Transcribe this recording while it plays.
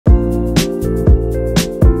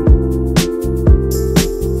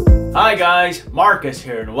Hi guys, Marcus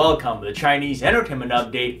here and welcome to the Chinese Entertainment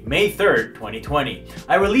Update May 3rd, 2020.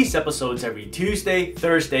 I release episodes every Tuesday,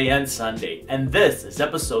 Thursday, and Sunday, and this is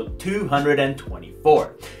episode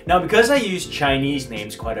 224. Now because I use Chinese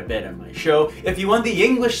names quite a bit on my show, if you want the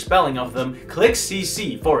English spelling of them, click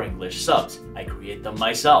CC for English subs. I create them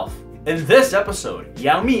myself. In this episode,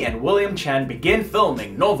 Yang Mi and William Chan begin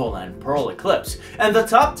filming Novoland Pearl Eclipse and the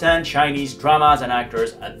top 10 Chinese dramas and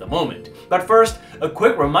actors at the moment. But first, a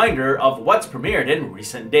quick reminder of what's premiered in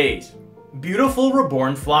recent days. Beautiful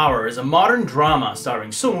Reborn Flower is a modern drama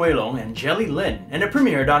starring Song Weilong and Jelly Lin, and it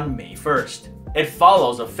premiered on May 1st. It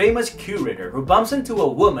follows a famous curator who bumps into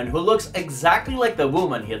a woman who looks exactly like the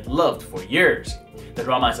woman he had loved for years. The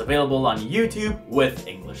drama is available on YouTube with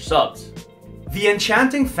English subs. The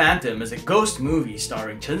Enchanting Phantom is a ghost movie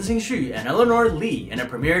starring Chen Xingxu and Eleanor Lee, and it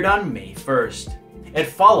premiered on May 1st. It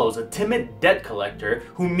follows a timid debt collector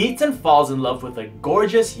who meets and falls in love with a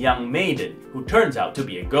gorgeous young maiden who turns out to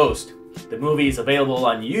be a ghost. The movie is available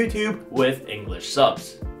on YouTube with English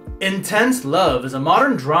subs. Intense Love is a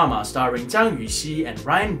modern drama starring Zhang Yuxi and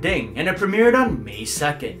Ryan Deng, and it premiered on May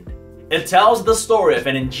 2nd. It tells the story of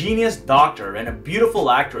an ingenious doctor and a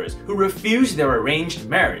beautiful actress who refuse their arranged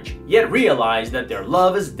marriage, yet realize that their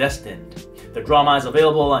love is destined. The drama is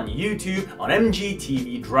available on YouTube on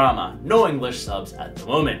MGTV Drama, no English subs at the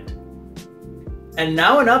moment. And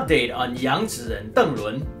now an update on Yang Zi and Deng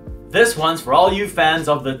Lun. This one's for all you fans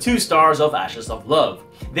of the two stars of Ashes of Love.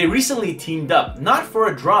 They recently teamed up not for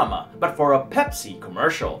a drama, but for a Pepsi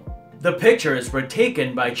commercial. The pictures were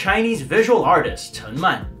taken by Chinese visual artist Chen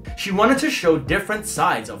Man. She wanted to show different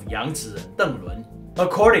sides of Yang Zi and Deng Lun.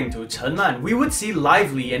 According to Chen Man, we would see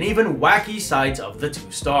lively and even wacky sides of the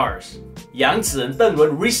two stars. Yang Zi and Deng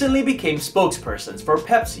Lun recently became spokespersons for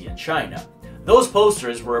Pepsi in China. Those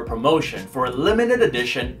posters were a promotion for a limited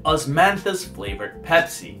edition osmanthus flavored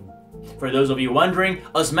Pepsi. For those of you wondering,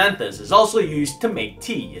 osmanthus is also used to make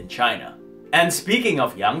tea in China. And speaking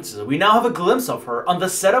of Yang Zi, we now have a glimpse of her on the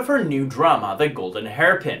set of her new drama, The Golden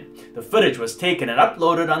Hairpin. The footage was taken and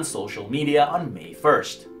uploaded on social media on May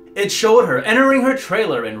 1st. It showed her entering her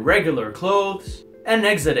trailer in regular clothes and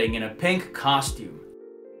exiting in a pink costume.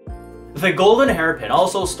 The Golden Hairpin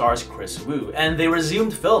also stars Kris Wu, and they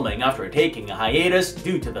resumed filming after taking a hiatus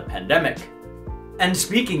due to the pandemic. And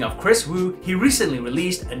speaking of Kris Wu, he recently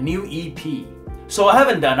released a new EP. So I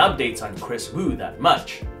haven't done updates on Kris Wu that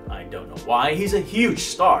much. I don't know why, he's a huge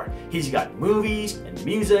star. He's got movies and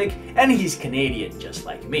music, and he's Canadian just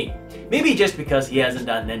like me. Maybe just because he hasn't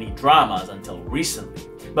done any dramas until recently.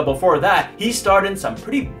 But before that, he starred in some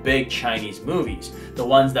pretty big Chinese movies. The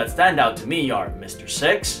ones that stand out to me are Mr.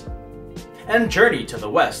 Six and Journey to the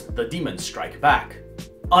West, The Demons Strike Back.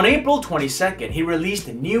 On April 22nd, he released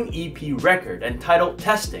a new EP record entitled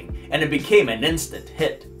Testing, and it became an instant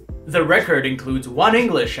hit. The record includes 1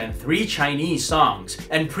 English and 3 Chinese songs,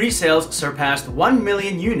 and pre-sales surpassed 1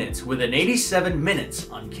 million units within 87 minutes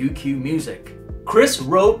on QQ Music. Kris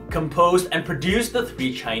wrote, composed, and produced the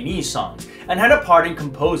 3 Chinese songs, and had a part in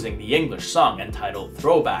composing the English song entitled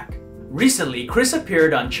Throwback. Recently, Kris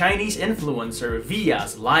appeared on Chinese influencer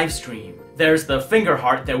Via's livestream. There's the finger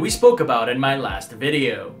heart that we spoke about in my last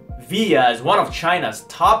video. Via is one of China's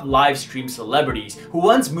top livestream celebrities who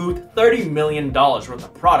once moved $30 million worth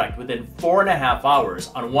of product within 4.5 hours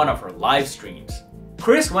on one of her live streams.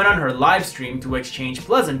 Kris went on her live stream to exchange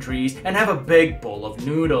pleasantries and have a big bowl of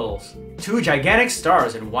noodles. 2 gigantic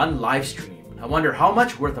stars in one live stream. I wonder how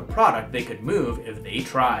much worth of product they could move if they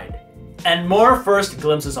tried. And more first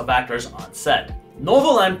glimpses of actors on set.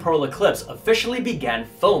 Novoland Pearl Eclipse officially began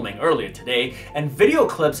filming earlier today, and video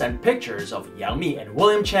clips and pictures of Yang Mi and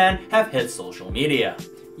William Chan have hit social media.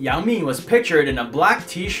 Yang Mi was pictured in a black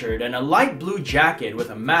t-shirt and a light blue jacket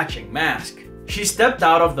with a matching mask. She stepped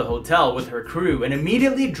out of the hotel with her crew and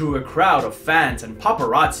immediately drew a crowd of fans and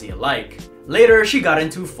paparazzi alike. Later, she got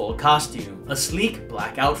into full costume, a sleek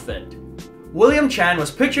black outfit. William Chan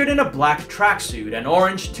was pictured in a black tracksuit and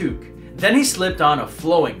orange toque. Then he slipped on a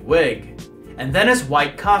flowing wig. And then his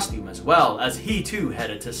white costume as well, as he too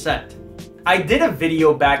headed to set. I did a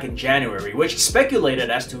video back in January which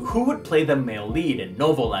speculated as to who would play the male lead in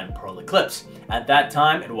Novoland Pearl Eclipse. At that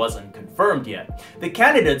time, it wasn't confirmed yet. The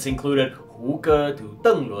candidates included Hu Ge to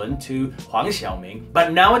Deng Lun to Huang Xiaoming,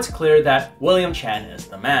 but now it's clear that William Chan is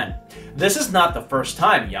the man. This is not the first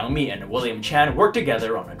time Yang Mi and William Chan worked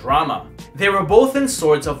together on a drama. They were both in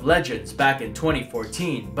Swords of Legends back in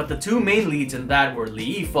 2014, but the 2 main leads in that were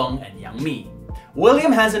Li Yifeng and Yang Mi.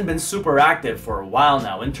 William hasn't been super active for a while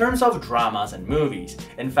now in terms of dramas and movies.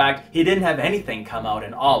 In fact, he didn't have anything come out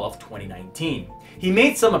in all of 2019. He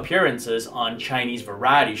made some appearances on Chinese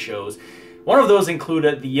variety shows, One of those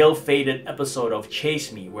included the ill-fated episode of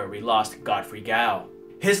Chase Me, where we lost Godfrey Gao.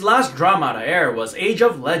 His last drama to air was Age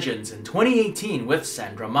of Legends in 2018 with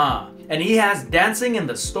Sandra Ma, and he has Dancing in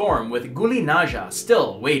the Storm with Guli Naja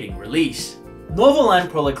still awaiting release. Noveland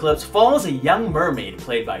Pearl Eclipse follows a young mermaid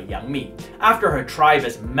played by Yang Mi. After her tribe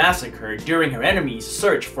is massacred during her enemy's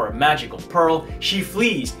search for a magical pearl, she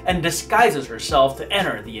flees and disguises herself to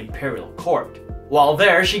enter the imperial court. While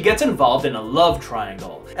there, she gets involved in a love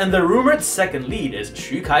triangle, and the rumored second lead is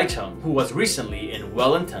Xu Kaicheng, who was recently in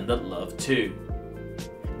Well-Intended Love 2.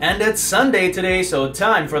 And it's Sunday today, so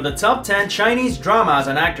time for the top 10 Chinese dramas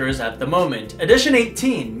and actors at the moment, edition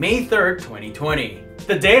 18, May 3rd, 2020.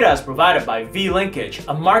 The data is provided by V-Linkage,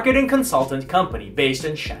 a marketing consultant company based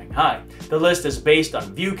in Shanghai. The list is based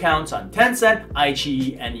on view counts on Tencent,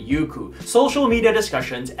 iQIYI, and Youku, social media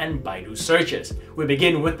discussions, and Baidu searches. We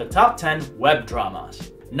begin with the top 10 web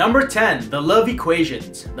dramas. Number 10, The Love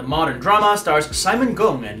Equations. The modern drama stars Simon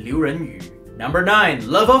Gong and Liu Renyu. Number 9,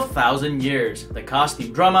 Love of Thousand Years. The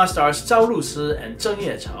costume drama stars Zhao Lusi and Zheng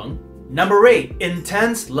Yecheng. Number 8,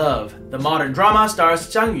 Intense Love. The modern drama stars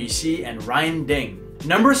Zhang Yuxi and Ryan Deng.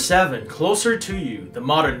 Number 7, Closer to You. The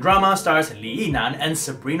modern drama stars Li Yinan and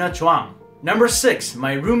Sabrina Zhuang. Number 6,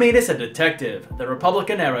 My Roommate is a Detective. The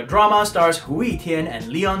Republican-era drama stars Hu Yitian and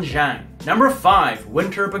Leon Zhang. Number 5,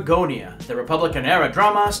 Winter Begonia. The Republican-era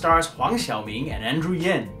drama stars Huang Xiaoming and Andrew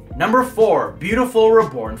Yin. Number 4, Beautiful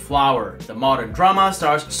Reborn Flower. The modern drama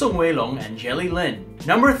stars Song Weilong and Jelly Lin.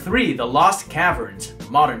 Number 3, The Lost Caverns. The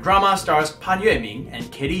modern drama stars Pan Yueming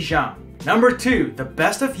and Kitty Zhang. Number 2, The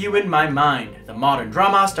Best of You in My Mind. The modern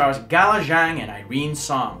drama stars Gala Zhang and Irene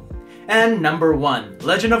Song. And number 1,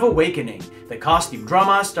 Legend of Awakening. The costume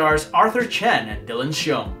drama stars Arthur Chen and Dylan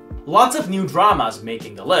Xiong. Lots of new dramas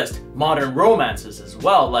making the list, modern romances as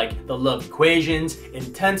well, like The Love Equations,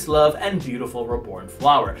 Intense Love, and Beautiful Reborn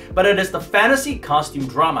Flower. But it is the fantasy costume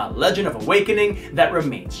drama Legend of Awakening that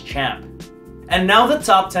remains champ. And now the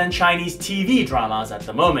top 10 Chinese TV dramas at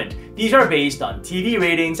the moment. These are based on TV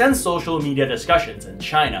ratings and social media discussions in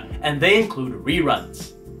China, and they include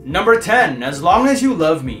reruns. Number 10, As Long As You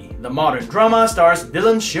Love Me. The modern drama stars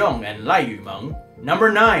Dylan Xiong and Lai Yumeng. Number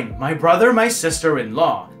 9, My Brother, My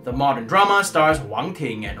Sister-in-Law. The modern drama stars Wang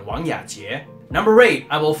Ting and Wang Yajie. Number 8,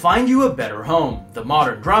 I Will Find You a Better Home. The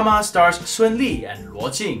modern drama stars Sun Li and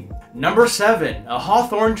Luo Jing. Number 7, A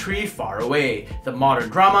Hawthorn Tree Far Away. The modern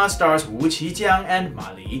drama stars Wu Qijiang and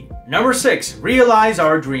Ma Li. Number 6, Realize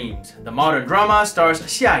Our Dreams. The modern drama stars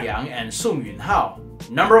Xia Yang and Song Yunhao.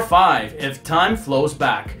 Number 5, If Time Flows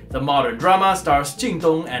Back. The modern drama stars Jing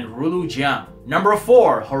Dong and Rulu Jiang. Number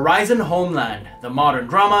 4, Horizon Homeland. The modern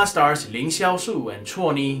drama stars Ling Xiaoshu and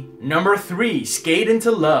Chuo Ni. Number 3, Skate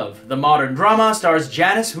into Love. The modern drama stars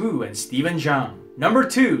Janice Wu and Stephen Zhang. Number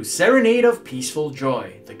 2, Serenade of Peaceful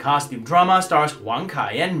Joy. The costume drama stars Wang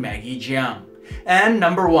Kai and Maggie Jiang. And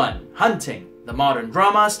number 1, Hunting. The modern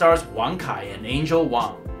drama stars Wang Kai and Angel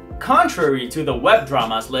Wang. Contrary to the web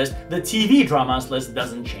dramas list, the TV dramas list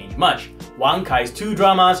doesn't change much. Wang Kai's 2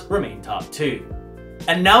 dramas remain top 2.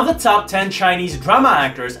 And now the top 10 Chinese drama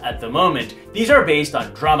actors at the moment. These are based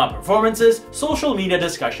on drama performances, social media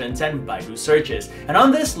discussions, and Baidu searches. And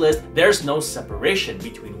on this list, there's no separation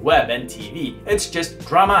between web and TV. It's just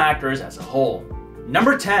drama actors as a whole.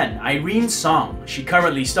 Number 10, Irene Song. She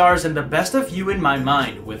currently stars in The Best of You in My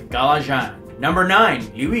Mind with Gala Zhang. Number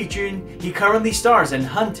 9, Liu Yijun. He currently stars in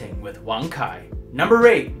Hunting with Wang Kai. Number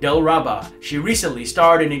 8, Del Raba. She recently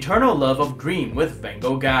starred in Eternal Love of Dream with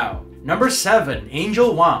Vengo Gao. Number 7,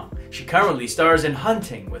 Angel Wang. She currently stars in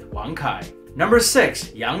Hunting with Wang Kai. Number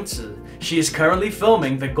 6, Yang Zi. She is currently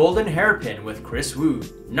filming The Golden Hairpin with Kris Wu.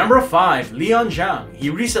 Number 5, Leon Zhang. He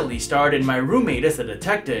recently starred in My Roommate is a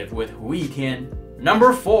Detective with Hu Yitian.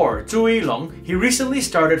 Number 4, Zhu Yilong. He recently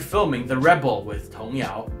started filming The Rebel with Tong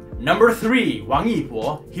Yao. Number 3, Wang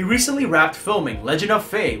Yibo. He recently wrapped filming Legend of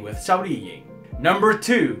Fei with Zhao Liying. Number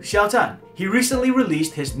 2, Xiao Zhan. He recently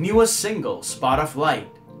released his newest single, Spot of Light.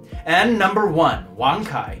 And number 1, Wang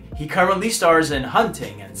Kai. He currently stars in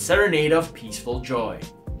Hunting and Serenade of Peaceful Joy.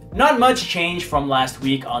 Not much change from last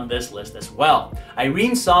week on this list as well.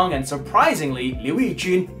 Irene Song and surprisingly Liu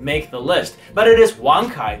Yijun make the list, but it is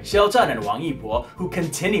Wang Kai, Xiao Zhan, and Wang Yibo who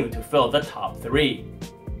continue to fill the top 3.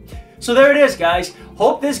 So there it is, guys.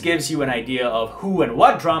 Hope this gives you an idea of who and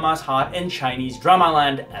what drama's hot in Chinese drama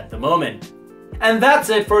land at the moment. And that's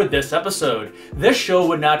it for this episode. This show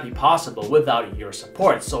would not be possible without your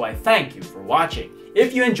support, so I thank you for watching.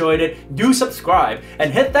 If you enjoyed it, do subscribe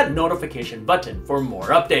and hit that notification button for more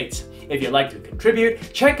updates. If you'd like to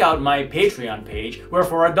contribute, check out my Patreon page, where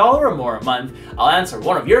for $1 or more a month, I'll answer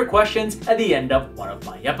one of your questions at the end of one of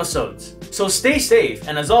my episodes. So stay safe,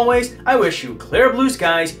 and as always, I wish you clear blue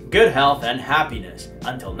skies, good health, and happiness.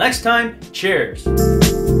 Until next time, cheers!